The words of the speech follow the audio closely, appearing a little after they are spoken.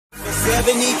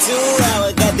72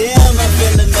 hours, goddamn, I'm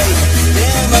feeling amazing.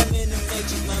 Damn, I'm in the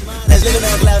matrix. My mind is living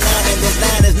on cloud nine, and this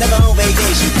line is never on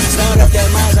vacation. Start up that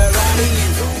Maserati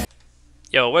and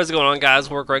Yo, what is going on, guys?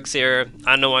 Markarth here.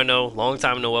 I know, long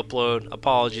time no upload.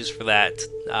 Apologies for that.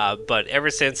 But ever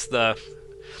since the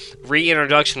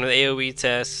reintroduction of the AoE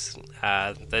tests,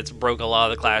 that's broke a lot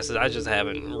of the classes. I just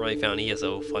haven't really found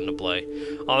ESO fun to play.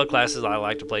 All the classes I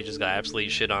like to play just got absolutely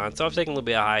shit on, so I've taken a little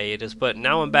bit of hiatus. But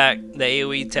now I'm back. The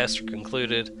AoE tests are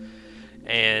concluded,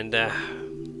 and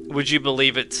would you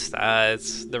believe it?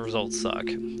 The results suck.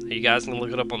 You guys can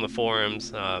look it up on the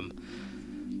forums.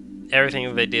 Everything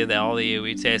that they did, all the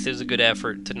AoE tests, it was a good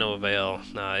effort to no avail.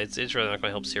 It's really not going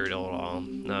to help Cyrodiil at all.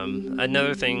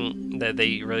 Another thing that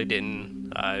they really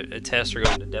didn't test or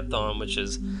go into depth on, which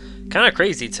is kind of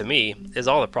crazy to me, is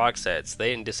all the proc sets.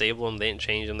 They didn't disable them, they didn't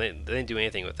change them, they didn't do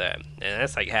anything with that. And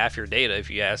that's like half your data, if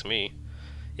you ask me,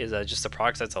 is just the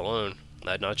proc sets alone,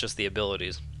 not just the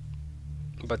abilities.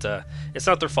 But it's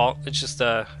not their fault. It's just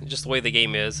the way the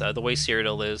game is, the way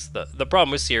Cyrodiil is. The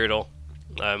problem with Cyrodiil,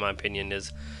 in my opinion,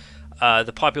 is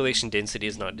the population density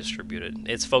is not distributed.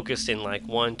 It's focused in like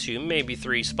 1, 2, maybe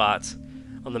 3 spots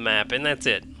on the map, and that's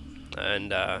it.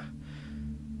 And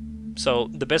so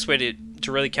the best way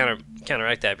to really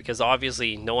counteract that, because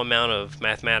obviously no amount of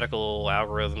mathematical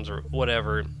algorithms or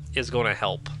whatever is going to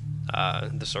help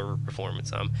the server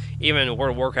performance. Even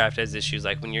World of Warcraft has issues,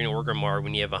 like when you're in Orgrimmar,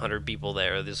 when you have 100 people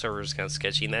there, the server is kind of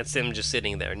sketchy, and that's them just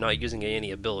sitting there, not using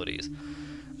any abilities.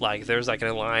 Like, there's like an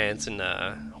alliance and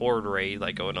a horde raid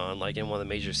like going on, like in one of the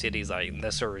major cities, like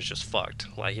that server is just fucked.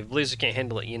 Like, if Blizzard can't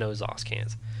handle it, you know ZOS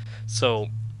can't. So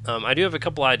I do have a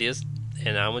couple ideas,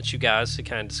 and I want you guys to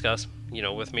kind of discuss,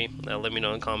 with me. Let me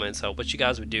know in the comments what you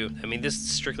guys would do. I mean, this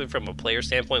is strictly from a player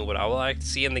standpoint. What I would like to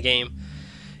see in the game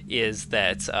is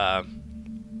that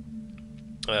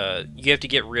you have to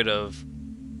get rid of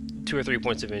 2 or 3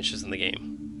 points of inches in the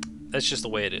game. That's just the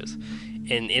way it is.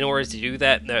 And in order to do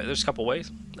that, there's a couple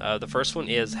ways. The first one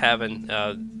is having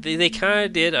they kind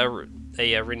of did a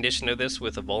rendition of this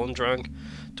with a Volendrung,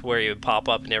 to where you would pop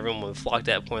up and everyone would flock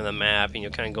to that point on the map, and you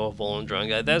kind of go with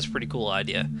Volendrung. That's a pretty cool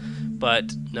idea,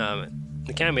 but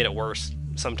it kind of made it worse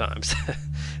sometimes.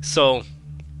 So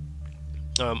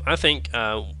I think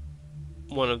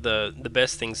one of the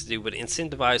best things to do would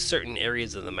incentivize certain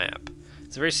areas of the map.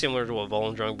 It's very similar to what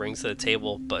Volendrung brings to the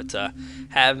table, but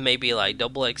have maybe like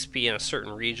double XP in a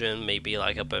certain region, maybe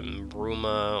like up in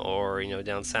Bruma or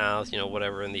down south,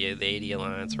 whatever, in the 80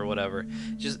 Alliance or whatever.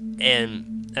 You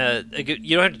don't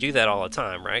have to do that all the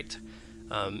time, right?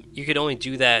 You could only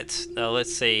do that,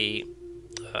 let's say,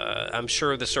 I'm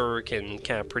sure the server can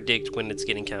kind of predict when it's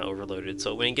getting kind of overloaded.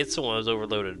 So when it gets to one of those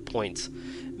overloaded points,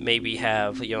 maybe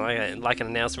have like an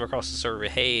announcement across the server,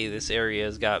 hey, this area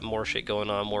has got more shit going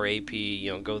on, more AP,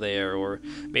 go there. Or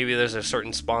maybe there's a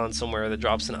certain spawn somewhere that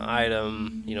drops an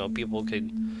item, people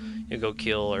could go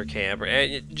kill or camp,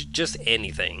 or just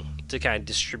anything to kind of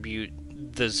distribute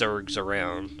the Zergs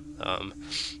around.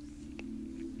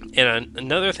 And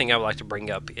another thing I would like to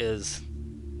bring up is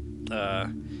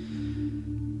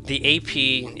the AP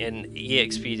and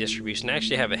EXP distribution. I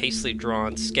actually have a hastily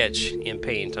drawn sketch in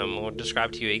Paint. I'm going to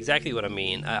describe to you exactly what I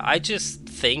mean. I just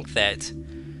think that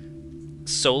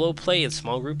solo play and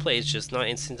small group play is just not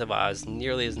incentivized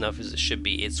nearly as enough as it should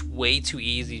be. It's way too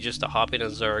easy just to hop in a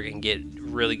Zerg and get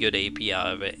really good AP out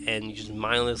of it, and you just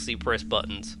mindlessly press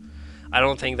buttons. I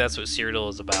don't think that's what Cyrodiil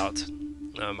is about.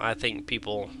 I think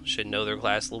people should know their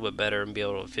class a little bit better and be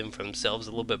able to fend for themselves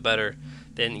a little bit better.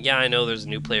 Then, yeah, I know there's a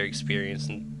new player experience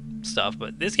and stuff,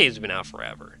 but this game's been out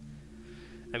forever.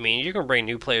 I mean, you can bring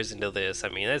new players into this. I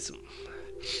mean, that's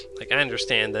like, I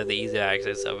understand the easy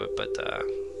access of it, but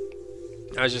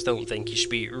I just don't think you should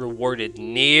be rewarded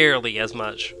nearly as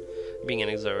much being an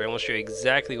exhibit. I want to show you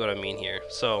exactly what I mean here.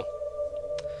 So,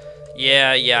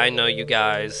 yeah, I know you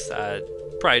guys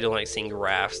probably don't like seeing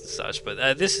graphs and such,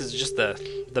 but this is just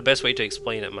the best way to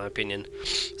explain it, in my opinion.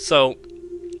 So,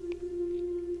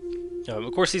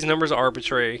 of course, these numbers are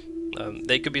arbitrary.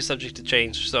 They could be subject to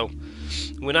change. So,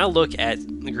 when I look at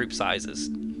the group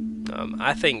sizes,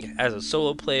 I think as a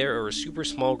solo player or a super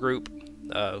small group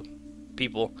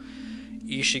people,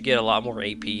 you should get a lot more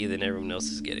AP than everyone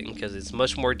else is getting, because it's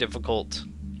much more difficult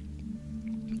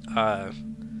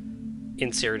in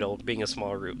Cyrodiil being a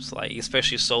smaller groups, like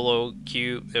especially solo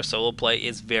queue or solo play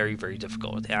is very, very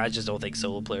difficult. And I just don't think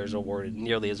solo players are awarded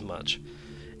nearly as much.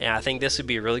 And I think this would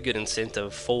be a really good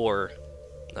incentive for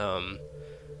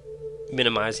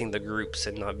minimizing the groups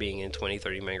and not being in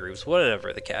 20-30 man groups,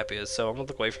 whatever the cap is. So I'm gonna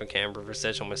look away from the camera for a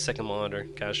second on my second monitor,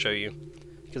 kind of show you,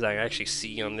 because I can actually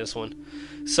see on this one.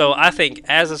 So I think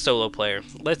as a solo player,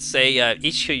 let's say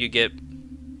each kill you get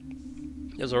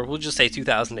or we'll just say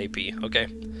 2,000 AP. Okay,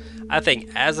 I think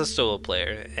as a solo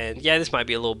player, and yeah, this might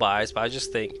be a little biased, but I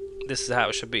just think this is how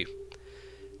it should be.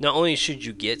 Not only should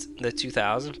you get the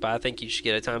 2,000, but I think you should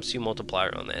get a ×2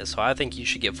 multiplier on that. So I think you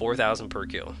should get 4,000 per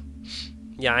kill.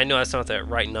 Yeah, I know that's not the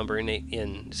right number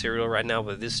in Serial right now,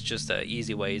 but this is just an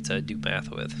easy way to do math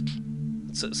with.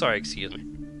 So, sorry, excuse me.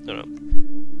 No.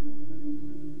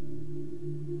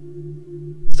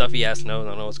 Stuff he asked, no, I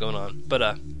don't know what's going on.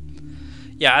 But,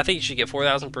 yeah, I think you should get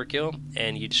 4,000 per kill,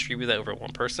 and you distribute that over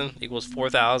one person. Equals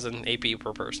 4,000 AP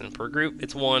per person. Per group,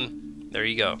 it's 1. There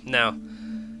you go. Now,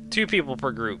 2 people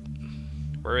per group.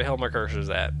 Where the hell my cursor is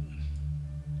at?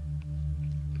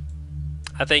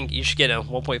 I think you should get a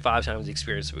 1.5 times the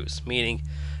experience boost, meaning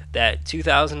that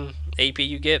 2,000 AP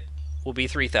you get will be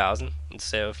 3,000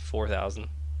 instead of 4,000,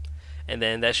 and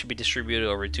then that should be distributed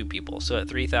over 2 people. So at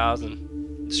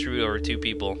 3,000 distributed over 2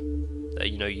 people,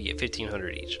 you know, you get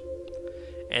 1,500 each.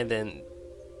 And then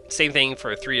same thing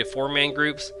for 3 to 4 man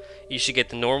groups. You should get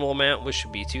the normal amount, which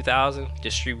should be 2,000.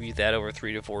 Distribute that over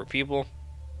 3 to 4 people.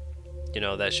 You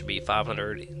know, that should be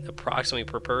 500 approximately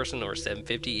per person, or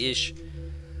 750-ish.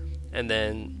 And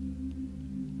then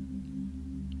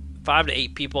 5 to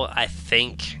 8 people, I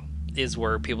think, is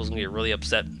where people's gonna get really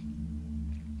upset.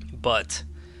 But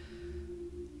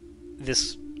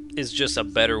this is just a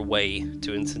better way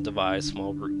to incentivize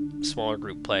smaller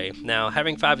group play. Now,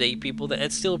 having 5 to 8 people,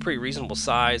 that's still a pretty reasonable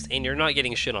size, and you're not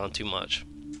getting shit on too much.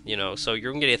 You know, so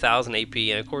you're gonna get 1,000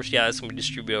 AP, and of course, yeah, it's gonna be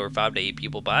distributed over 5 to 8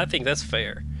 people, but I think that's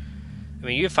fair. I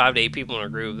mean, you have 5 to 8 people in a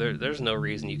group, there's no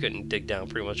reason you couldn't dig down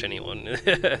pretty much anyone.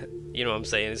 You know what I'm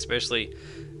saying? Especially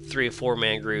 3 or 4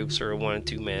 man groups, or 1 and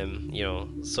 2 man, you know,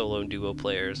 solo and duo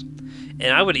players.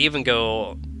 And I would even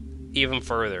go even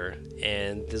further,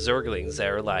 and the Zerglings that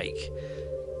are like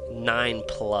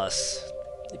 9+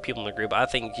 people in the group, I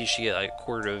think you should get like a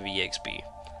quarter of EXP.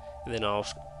 And then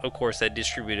of course that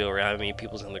distributed over how many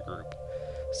people's in the group.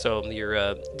 So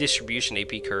your distribution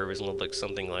AP curve is going to look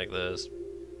something like this.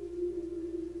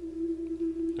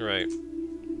 Right.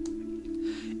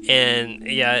 And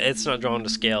yeah, it's not drawn to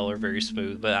scale or very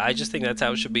smooth, but I just think that's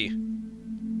how it should be.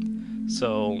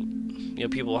 So, you know,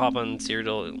 people hop on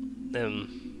Cyrodiil, and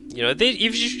you know, if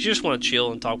you just want to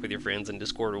chill and talk with your friends in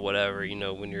Discord or whatever, you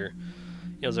know, when you're,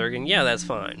 you know, Zerging, yeah, that's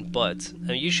fine. But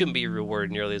I mean, you shouldn't be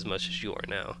rewarded nearly as much as you are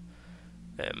now.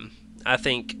 I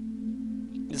think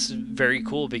this is very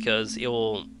cool because it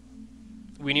will,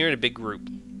 when you're in a big group,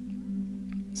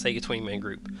 say a 20-man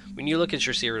group, when you look at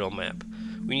your Cyrodiil map,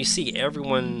 when you see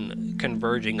everyone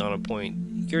converging on a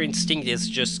point, your instinct is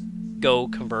just go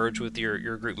converge with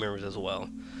your group members as well.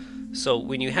 So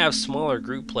when you have smaller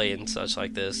group play and such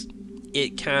like this,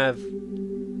 it kind of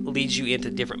leads you into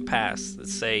different paths.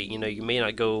 Let's say, you know, you may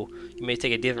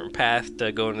take a different path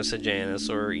to go into Sejanus,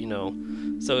 or, you know,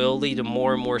 so it'll lead to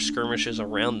more and more skirmishes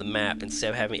around the map instead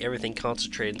of having everything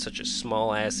concentrated in such a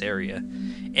small ass area.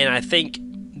 And I think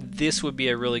this would be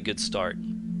a really good start.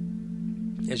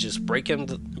 It's just breaking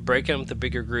them to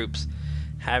bigger groups,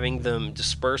 having them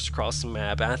dispersed across the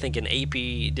map. And I think an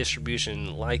AP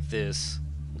distribution like this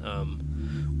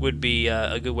would be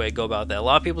a good way to go about that. A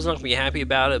lot of people's not going to be happy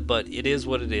about it, but it is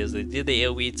what it is. They did the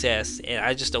AoE test, and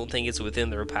I just don't think it's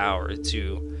within their power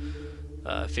to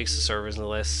fix the servers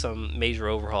unless some major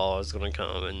overhaul is going to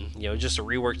come. And, you know, just a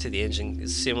rework to the engine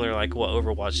is similar like what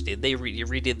Overwatch did. They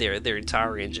redid their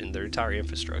entire engine, their entire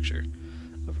infrastructure.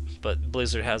 But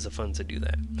Blizzard has the funds to do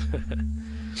that.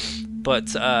 But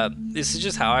this is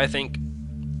just how I think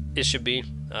it should be.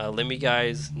 Let me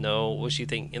guys know what you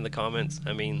think in the comments.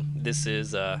 I mean, this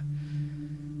is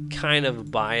kind of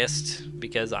biased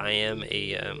because I am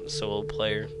a solo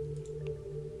player,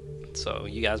 so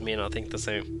you guys may not think the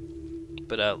same.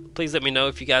 But please let me know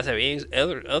if you guys have any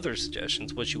other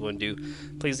suggestions, what you want to do.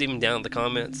 Please leave them down in the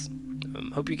comments.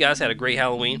 Hope you guys had a great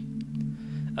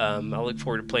Halloween. I look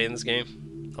forward to playing this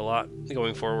game a lot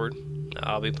going forward.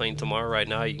 I'll be playing tomorrow. Right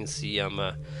now you can see I'm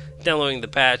downloading the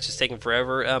patch. It's taking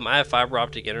forever. I have fiber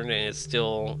optic internet and it's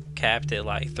still capped at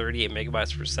like 38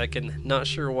 megabytes per second. Not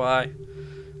sure why.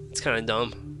 It's kind of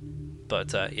dumb,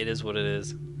 but it is what it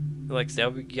is. Like I said, I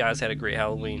hope you guys had a great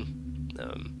Halloween.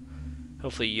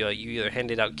 Hopefully you either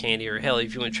handed out candy, or hell,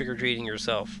 if you went trick-or-treating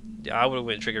yourself. I would have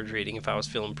went trick-or-treating if I was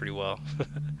feeling pretty well.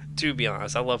 To be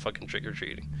honest, I love fucking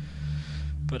trick-or-treating.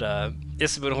 But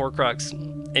this has been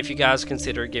Horcrux. If you guys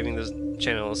consider giving this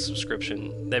channel a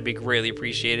subscription, that'd be greatly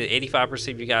appreciated.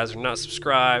 85% of you guys are not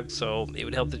subscribed, so it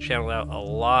would help the channel out a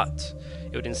lot.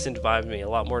 It would incentivize me a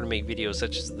lot more to make videos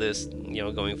such as this, you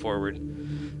know, going forward.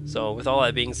 So with all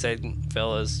that being said,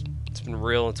 fellas, it's been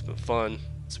real, it's been fun,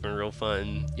 it's been real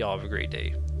fun. Y'all have a great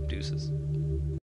day. Deuces.